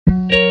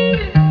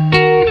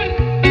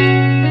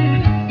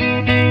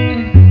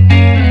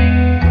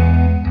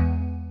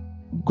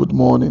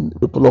morning,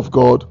 people of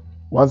God.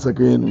 Once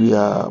again, we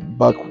are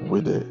back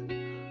with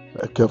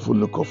a careful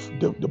look of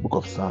the book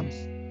of Psalms,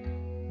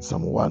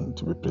 Psalm 1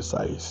 to be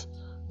precise.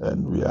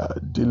 And we are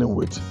dealing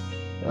with,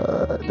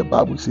 the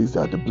Bible says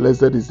that the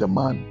blessed is the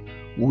man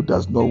who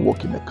does not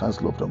walk in the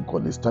counsel of the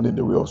ungodly, stand in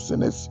the way of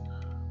sinners,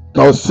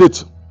 nor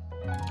sit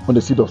on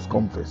the seat of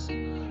scoffers.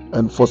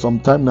 And for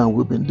some time now,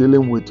 we've been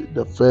dealing with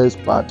the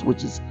first part,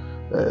 which is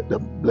the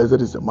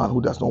blessed is the man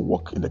who does not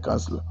walk in the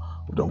counsel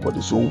of the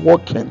ungodly. So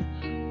walking,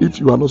 if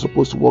you are not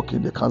supposed to walk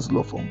in the counsel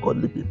of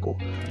ungodly people,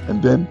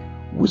 and then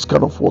which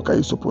kind of walk are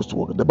you supposed to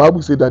walk? The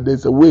Bible says that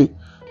there's a way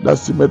that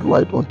seemeth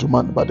right unto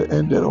man, but the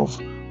end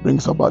thereof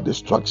brings about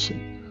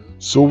destruction.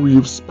 So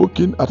we've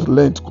spoken at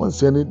length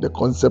concerning the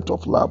concept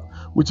of love,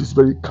 which is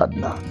very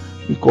cardinal,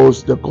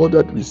 because the God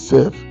that we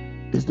serve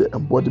is the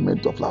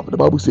embodiment of love. The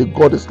Bible says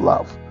God is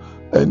love,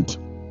 and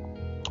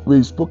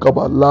we spoke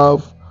about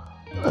love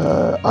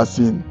as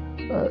in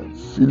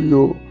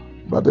filial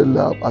brotherly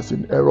love, as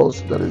in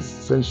eros, that is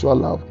sensual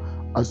love,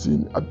 as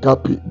in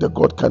agape, the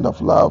God kind of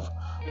love.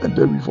 And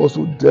then we've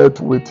also dealt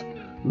with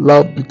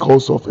love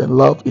because of and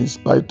love in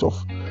spite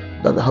of,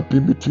 that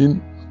happened between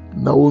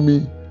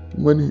Naomi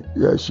when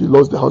she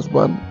lost the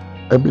husband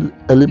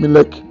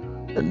Elimelech,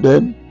 and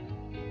then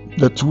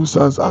the two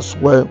sons as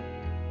well.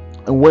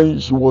 And when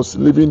she was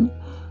leaving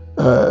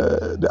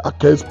the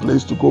Achae's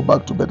place to go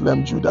back to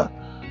Bethlehem, Judah,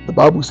 the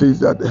Bible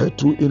says that her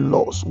two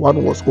in-laws,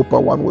 one was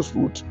Oprah, one was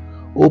Ruth.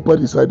 Oprah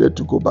decided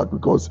to go back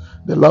because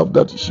the love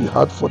that she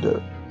had for the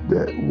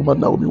woman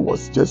Naomi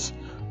was just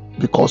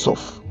because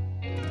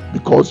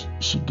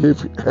she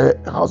gave her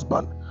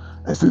husband.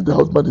 And since the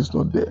husband is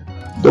not there,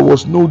 there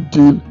was no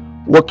deal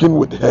working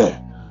with her.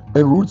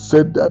 And Ruth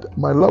said that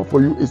my love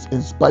for you is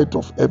in spite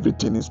of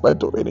everything, in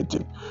spite of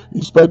anything,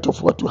 in spite of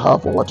what you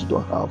have or what you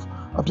don't have.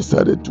 I've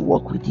decided to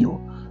work with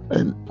you.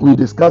 And we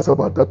discussed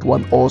about that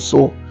one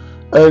also.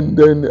 And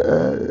then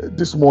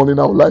this morning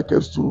I would like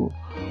us to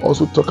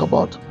also talk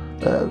about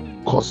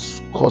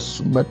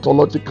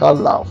cosmetological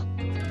love.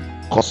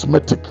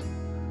 Cosmetic.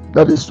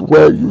 That is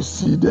where you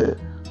see the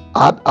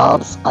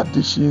add-ups,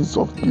 additions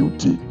of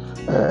beauty,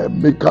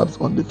 makeups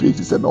on the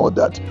faces and all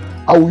that.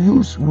 I will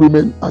use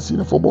women as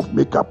in a form of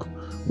makeup.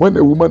 When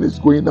a woman is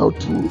going out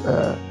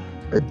to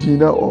a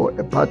dinner or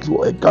a party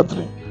or a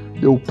gathering,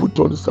 they will put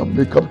on some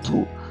makeup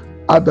to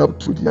add up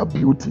to their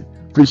beauty,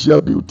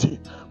 facial beauty.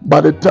 By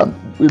the time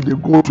when they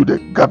go to the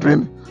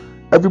gathering,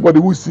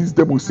 everybody who sees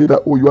them will say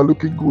that, oh, you are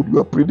looking good, you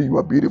are pretty, you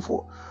are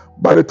beautiful.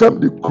 By the time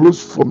they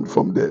close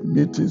from the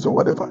meetings or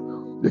whatever,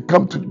 they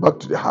come back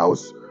to the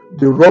house,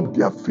 they rub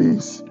their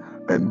face,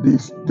 and they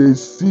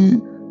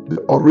see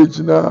the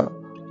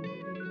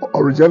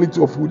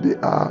originality of who they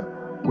are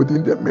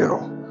within the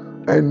mirror.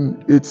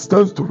 And it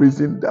stands to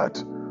reason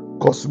that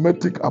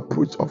cosmetic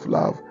approach of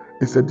love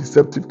is a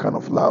deceptive kind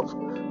of love.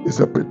 It's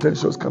a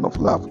pretentious kind of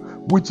love,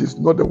 which is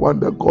not the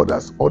one that God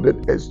has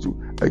ordered us to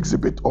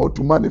exhibit or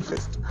to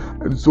manifest.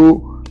 And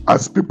so,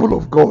 as people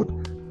of God,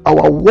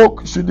 our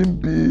walk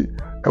shouldn't be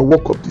a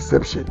walk of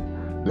deception.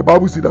 The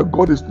Bible says that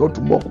God is not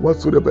to mock.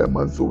 Whatsoever a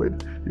man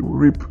soweth, he will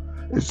reap.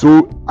 And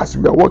so, as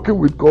we are working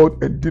with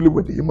God and dealing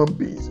with human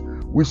beings,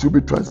 we should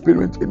be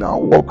transparent in our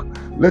walk.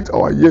 Let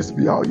our yes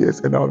be our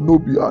yes and our no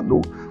be our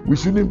no. We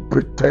shouldn't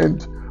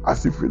pretend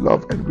as if we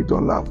love and we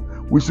don't love.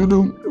 We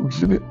shouldn't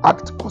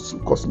act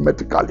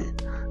cosmetically,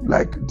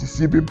 like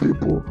deceiving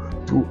people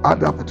to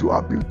add up to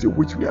our beauty,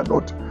 which we are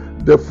not.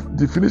 The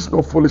definition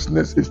of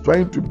foolishness is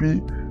trying to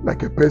be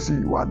like a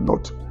person you are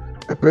not,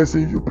 a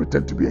person you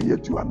pretend to be and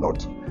yet you are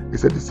not.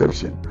 It's a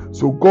deception.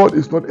 So God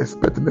is not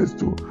expecting us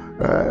to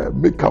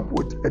make up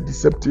with a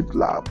deceptive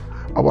love.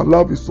 Our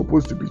love is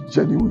supposed to be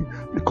genuine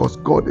because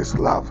God is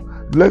love.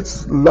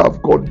 Let's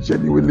love God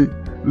genuinely.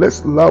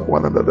 Let's love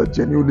one another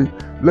genuinely.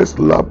 Let's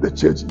love the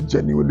church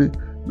genuinely.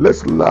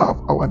 Let's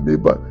love our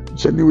neighbor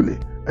genuinely.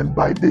 And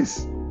by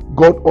this,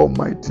 God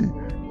Almighty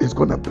is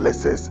going to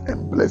bless us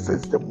and bless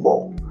us the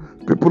more.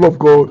 People of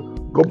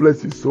God, God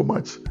bless you so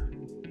much.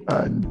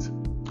 And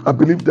I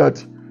believe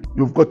that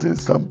you've gotten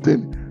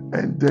something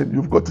and then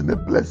you've gotten a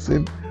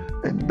blessing.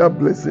 And that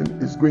blessing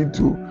is going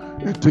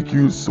to take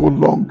you so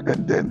long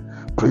and then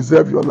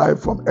preserve your life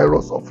from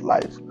errors of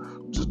life.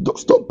 Just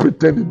stop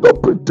pretending.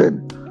 Don't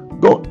pretend.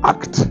 Don't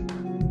act.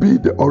 Be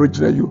the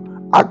original you.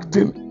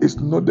 Acting is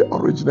not the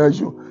original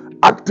you.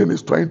 Acting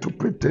is trying to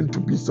pretend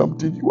to be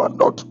something you are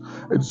not.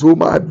 And so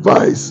my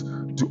advice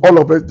to all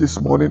of us this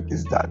morning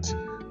is that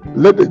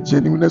let the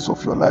genuineness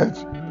of your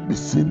life be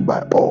seen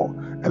by all,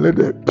 and let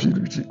the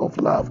purity of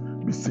love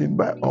be seen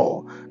by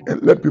all,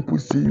 and let people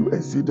see you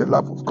and see the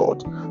love of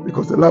God,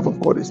 because the love of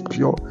God is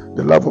pure.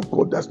 The love of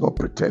God does not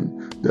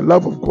pretend. The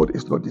love of God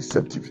is not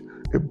deceptive.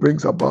 It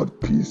brings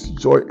about peace,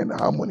 joy, and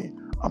harmony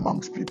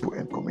amongst people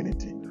and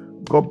community.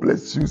 God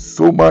bless you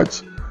so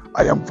much.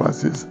 I am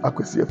Francis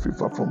Akwesi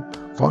Afrifa from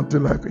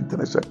Fountain Life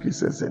International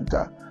Christian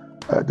Center.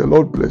 The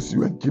Lord bless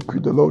you and keep you.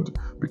 The Lord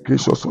be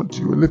gracious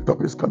unto you. Lift up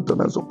his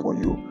countenance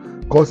upon you.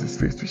 Cause his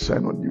face to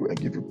shine on you and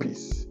give you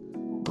peace.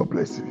 God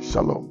bless you.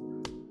 Shalom.